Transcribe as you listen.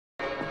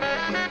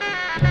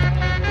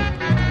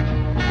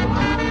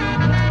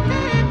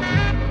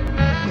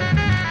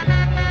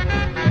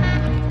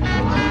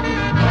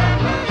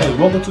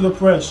Welcome to the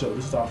Prez Show.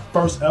 This is our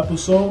first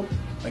episode.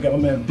 I got my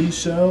man B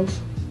Shells.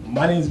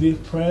 My name is B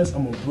Prez.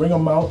 I'm gonna bring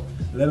him out,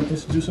 let him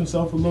introduce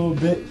himself a little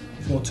bit.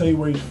 He's gonna tell you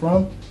where he's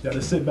from. You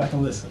gotta sit back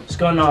and listen. What's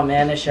going on,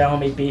 man? It's your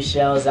homie B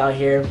Shells out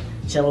here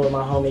chilling with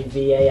my homie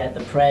VA at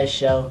the Prez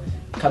Show.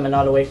 Coming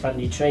all the way from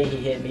Detroit, he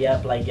hit me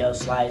up like, yo,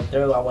 slide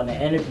through. I want to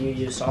interview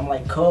you. So I'm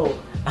like, cool,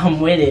 I'm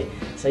with it.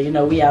 So, you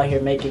know, we out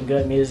here making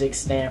good music,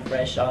 staying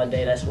fresh all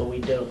day. That's what we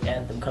do.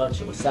 Anthem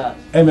culture. What's up?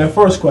 Hey, man,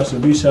 first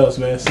question, B Shells,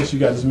 man, since you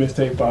got this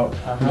mixtape out,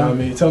 you know what I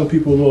mean? Tell the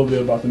people a little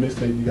bit about the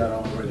mixtape you got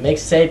already.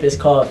 Mixtape is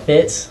called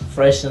Fits,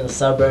 Fresh in the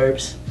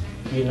Suburbs.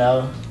 You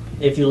know,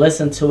 if you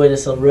listen to it,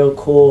 it's a real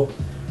cool,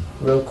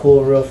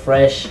 real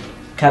fresh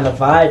kind of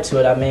vibe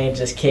to it. I mean,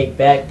 just kick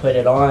back, put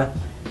it on,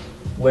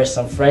 wear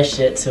some fresh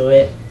shit to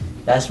it.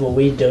 That's what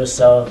we do.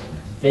 So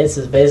Fits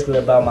is basically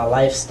about my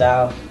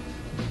lifestyle,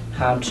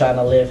 how I'm trying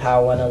to live, how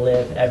I want to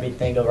live,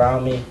 everything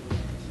around me.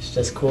 It's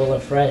just cool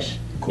and fresh.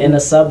 Cool. In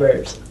the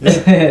suburbs.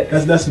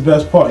 that's the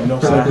best part, you know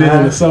what I'm saying? Being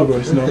in the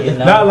suburbs, you know?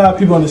 Not a lot of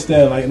people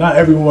understand, like, not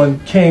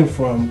everyone came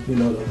from, you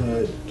know, the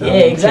hood. Yeah,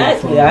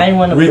 exactly. I ain't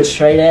want to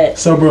portray that.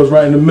 Suburbs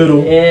right in the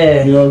middle.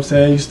 Yeah. You know what I'm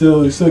saying? You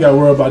still got to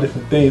worry about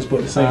different things, but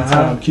at the same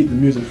time, keep the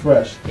music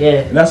fresh.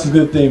 Yeah. And that's a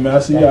good thing, man. I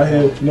see you out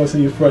here, you know,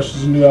 see you fresh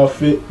with your new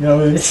outfit, you know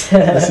what I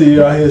mean? I see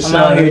you out here shining.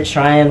 I'm out here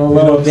trying a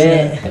little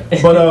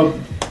bit. But,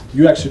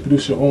 you actually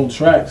produce your own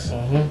tracks,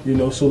 you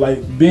know, so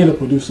like being a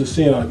producer,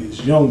 seeing like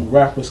these young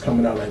rappers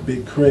coming out like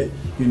Big Crit,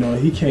 you know,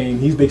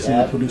 he's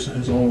basically producing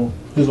his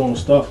own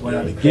stuff right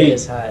out the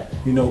gate.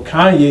 You know,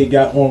 Kanye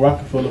got on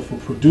Rockefeller for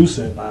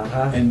producing,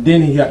 and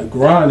then he had to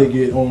grind to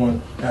get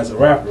on as a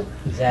rapper.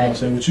 Exactly. You know what I'm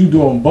saying? But you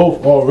doing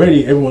both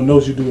already, everyone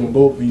knows you're doing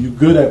both, and you're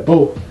good at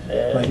both.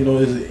 Like, you know,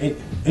 is there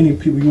any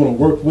people you want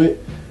to work with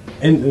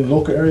in the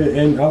local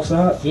area and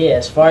outside? Yeah,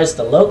 as far as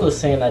the local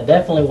scene, I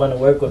definitely want to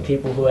work with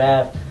people who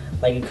have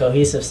like a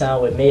cohesive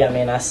sound with me. I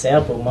mean, I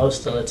sample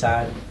most of the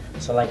time.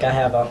 So like I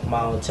have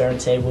my own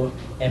turntable,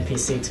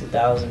 MPC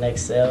 2000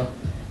 XL,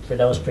 for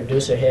those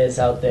producer heads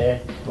out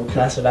there.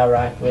 That's what I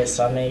rock with.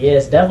 So I mean, yeah,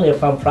 it's definitely a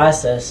fun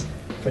process,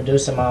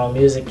 producing my own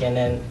music and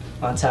then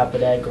on top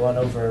of that going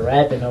over and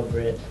rapping over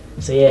it.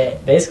 So yeah,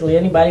 basically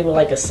anybody with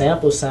like a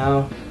sample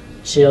sound,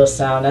 chill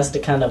sound, that's the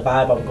kind of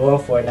vibe I'm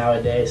going for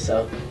nowadays.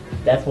 So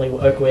definitely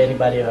work with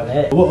anybody on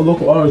that. What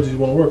local artists do you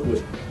want to work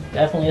with?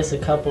 Definitely, it's a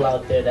couple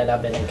out there that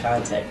I've been in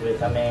contact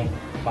with. I mean,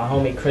 my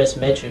homie Chris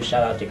Mitchell,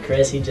 shout out to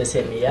Chris, he just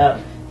hit me up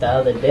the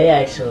other day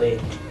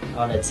actually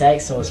on a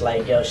text and was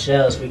like, yo,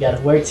 Shells, we got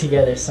to work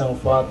together soon,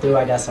 fall through,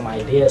 I got some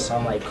ideas. So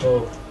I'm like,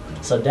 cool.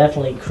 So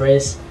definitely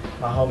Chris,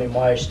 my homie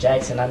Morris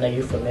Jackson, I know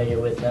you're familiar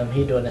with him,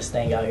 he doing this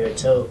thing out here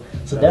too.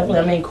 So definitely,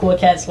 I mean, cool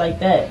cats like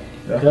that.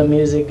 Good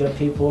music, good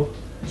people.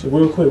 So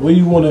real quick, where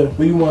you want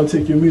to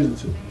take your music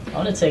to? I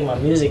want to take my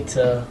music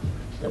to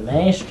the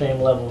mainstream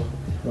level.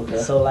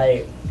 So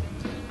like,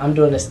 I'm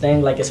doing this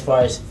thing like as far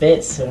as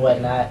fits and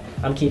whatnot,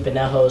 I'm keeping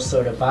that whole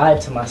sort of vibe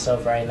to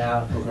myself right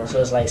now. So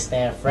it's like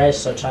staying fresh,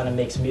 so trying to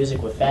mix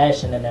music with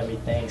fashion and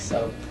everything.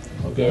 So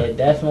yeah,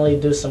 definitely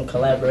do some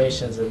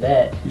collaborations of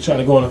that. You trying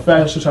to go on a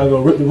fashion, trying to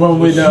go rip the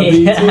runway down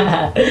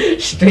BET?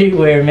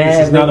 Streetwear, man.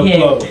 This is not a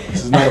plug.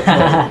 This is not a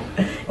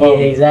plug. Yeah,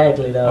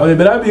 exactly though. I mean,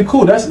 but that'd be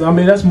cool.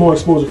 That's more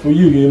exposure for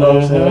you. You know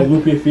what I'm saying?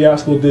 Like Lupe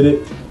Fiasco did it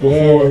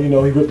before. You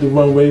know, he ripped the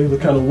runway. It was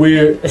kind of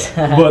weird, but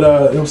you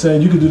know what I'm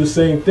saying, you could do the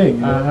same thing.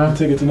 You know,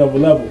 take it to another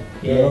level.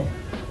 You know?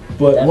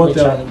 But definitely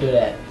trying to do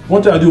that.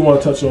 One thing I do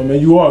want to touch on, man.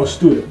 You are a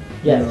student.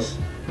 Yes.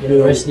 You know?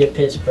 University of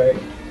Pittsburgh.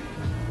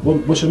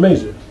 What's your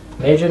major?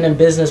 Majoring in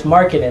business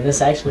marketing.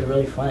 It's actually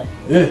really fun.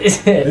 Yeah,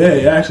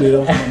 actually, that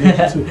was my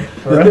major too.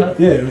 For real?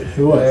 Yeah, it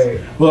was.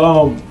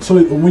 Well,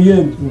 so when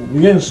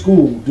you're in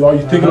school, are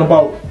you thinking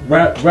about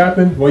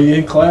rapping while you're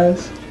in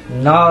class?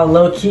 No,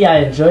 low key, I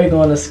enjoy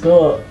going to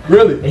school.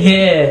 Really?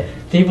 Yeah.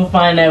 People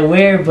find that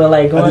weird, but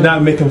like going. I did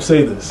not make him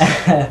say this.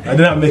 I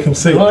did not make him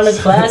say going this.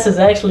 To class is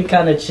actually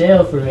kind of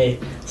chill for me.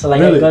 So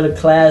like I go to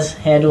class,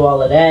 handle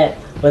all of that,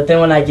 but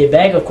then when I get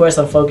back, of course,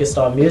 I'm focused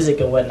on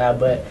music and whatnot.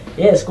 But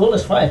yeah, school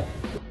is fun.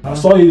 I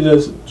saw you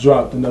just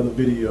dropped another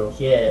video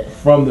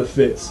from the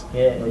Fits. Yeah.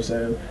 You know what I'm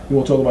saying? You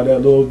want to talk about that a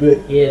little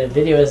bit? Yeah, the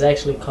video is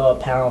actually called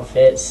Pound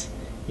Fits.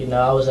 You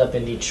know, I was up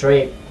in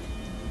Detroit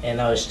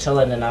and I was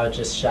chilling and I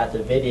just shot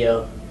the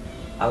video.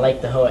 I like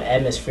the whole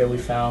atmosphere we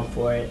found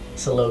for it.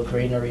 It's a little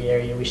greenery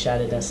area. We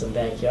shot it in some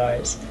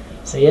backyards.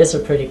 So yeah, it's a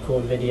pretty cool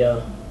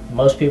video.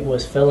 Most people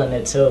was feeling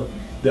it too.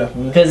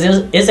 Definitely. Because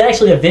it's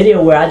actually a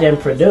video where I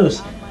didn't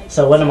produce.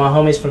 So one of my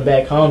homies from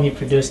back home, he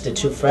produced the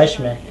 2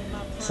 freshmen.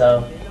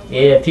 So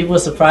yeah, people were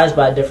surprised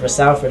by a different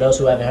sound for those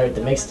who haven't heard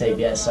the mixtape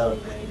yet. So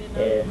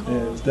yeah,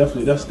 it's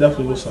that's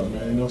definitely what's up,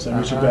 man. You know what I'm saying?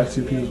 Reaching back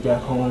to people's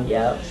back home.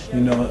 Yeah.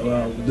 You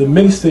know, the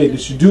mixtape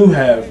that you do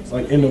have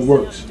like in the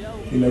works.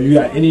 You know, you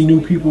got any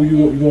new people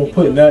you gonna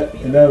put in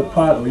that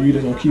pot, or you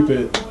just gonna keep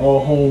it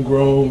all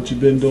homegrown? What you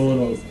been doing?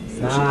 Or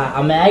nah,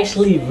 I'm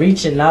actually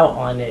reaching out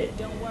on it.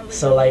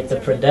 So like the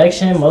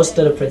production, most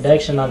of the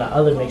production on the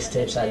other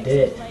mixtapes I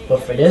did,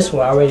 but for this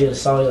one, already the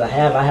songs I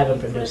haven't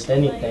produced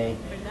anything.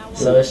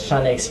 So it's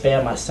trying to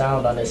expand my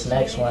sound on this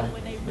next one.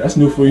 That's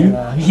new for you.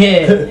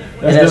 Yeah.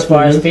 And as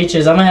far as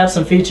features, I'm gonna have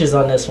some features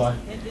on this one.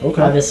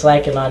 Okay. I've been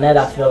slacking on that,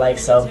 I feel like,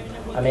 so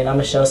I mean, I'm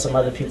gonna show some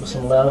other people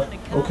some love.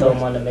 Okay. Throw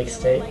them on the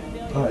mixtape.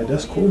 All right,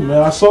 that's cool,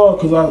 man. I saw,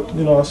 cause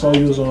I saw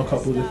you was on a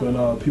couple of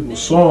different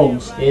people's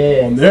songs.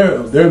 Yeah. On their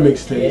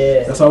mixtape.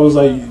 Yeah. That's why I was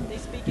like,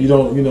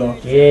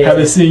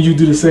 haven't seen you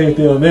do the same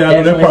thing on there. I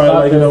know they're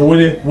probably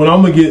like, when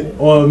I'm gonna get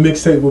on a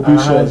mixtape with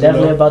B-Shows.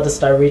 Definitely about to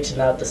start reaching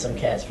out to some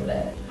cats for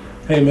that.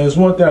 Hey man, there's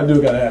one thing I do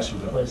gotta ask you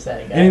though. What's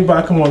that?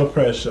 Anybody come on the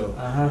Prez Show,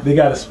 they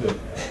gotta spit.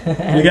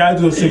 They gotta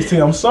do a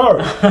 16. I'm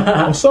sorry.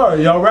 I'm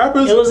sorry, y'all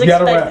rappers. It was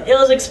gotta rap. It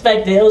was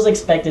expected. It was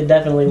expected.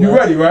 Definitely. You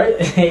ready, right?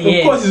 Yeah.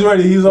 Of course he's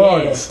ready. He's an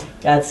artist.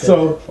 Got to.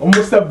 So I'm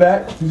gonna step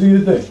back. You do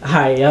your thing. All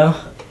right, yo.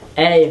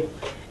 Hey,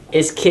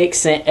 it's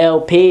kicks and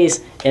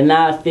LPs, and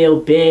now I feel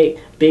big,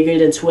 bigger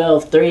than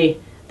 12-3.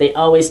 They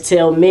always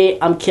tell me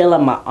I'm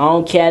killing my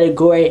own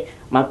category.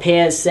 My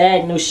pants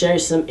sag, new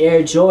shirts, some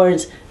Air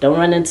Jordans. Don't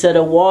run into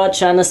the wall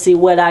trying to see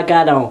what I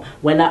got on.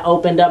 When I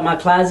opened up my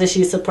closet,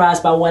 she's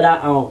surprised by what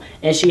I own.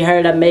 And she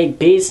heard I make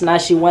beats, now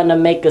she wanna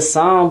make a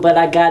song. But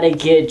I gotta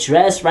get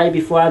dressed right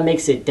before I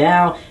mix it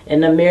down.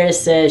 And the mirror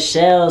says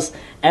shells,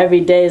 every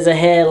day's a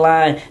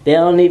headline. They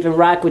don't even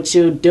rock what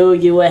you do,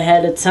 you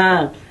ahead of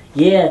time.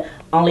 Yeah,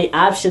 only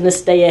option to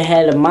stay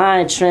ahead of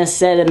mine.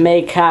 Trendset and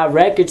make high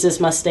records is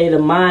my state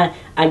of mind.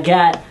 I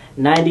got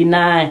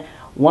 99.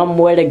 One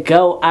more to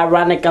go.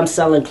 Ironic I'm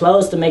selling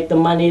clothes to make the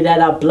money that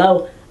I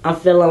blow. I'm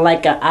feeling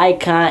like an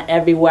icon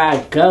everywhere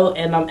I go.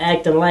 And I'm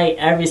acting like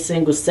every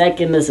single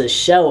second is a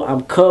show.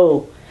 I'm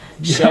cool.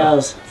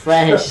 Shells,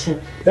 fresh.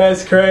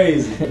 That's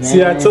crazy. Man.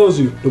 See, I told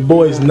you, the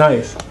boy's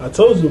nice. I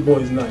told you the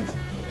boy's nice.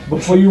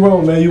 Before you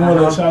roll, man, you want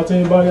to shout out to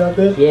anybody out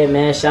there? Yeah,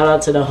 man. Shout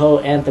out to the whole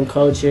Anthem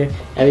culture.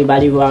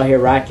 Everybody who out here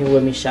rocking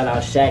with me. Shout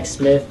out Shaq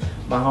Smith.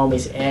 My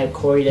homies and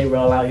Corey, they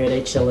roll out here,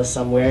 they chilling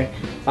somewhere.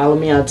 Follow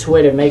me on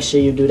Twitter, make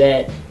sure you do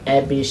that.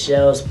 At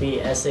B-Shells,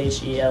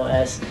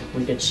 B-S-H-E-L-S.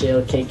 We could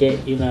chill, kick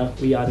it,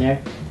 we on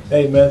there.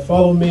 Hey man,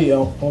 follow me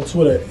on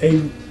Twitter,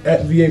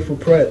 at VA for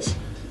Prez.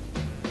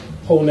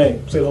 Whole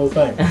name, say the whole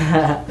thing.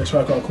 That's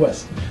why I call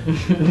Quest.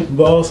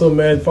 But also,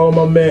 man, follow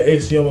my man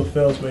Ace Yilma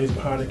Films, man. He's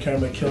behind the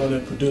camera, killing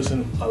it,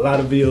 producing a lot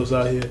of videos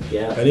out here.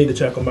 Yeah. I need to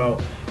check them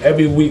out.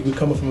 Every week we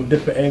coming from a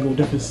different angle,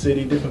 different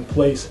city, different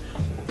place.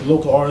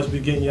 Local artists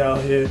be getting y'all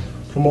out here,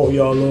 promoting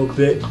y'all a little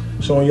bit,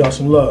 showing y'all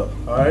some love.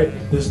 Alright?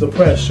 This is the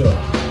Prez Show.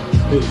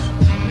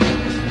 Peace.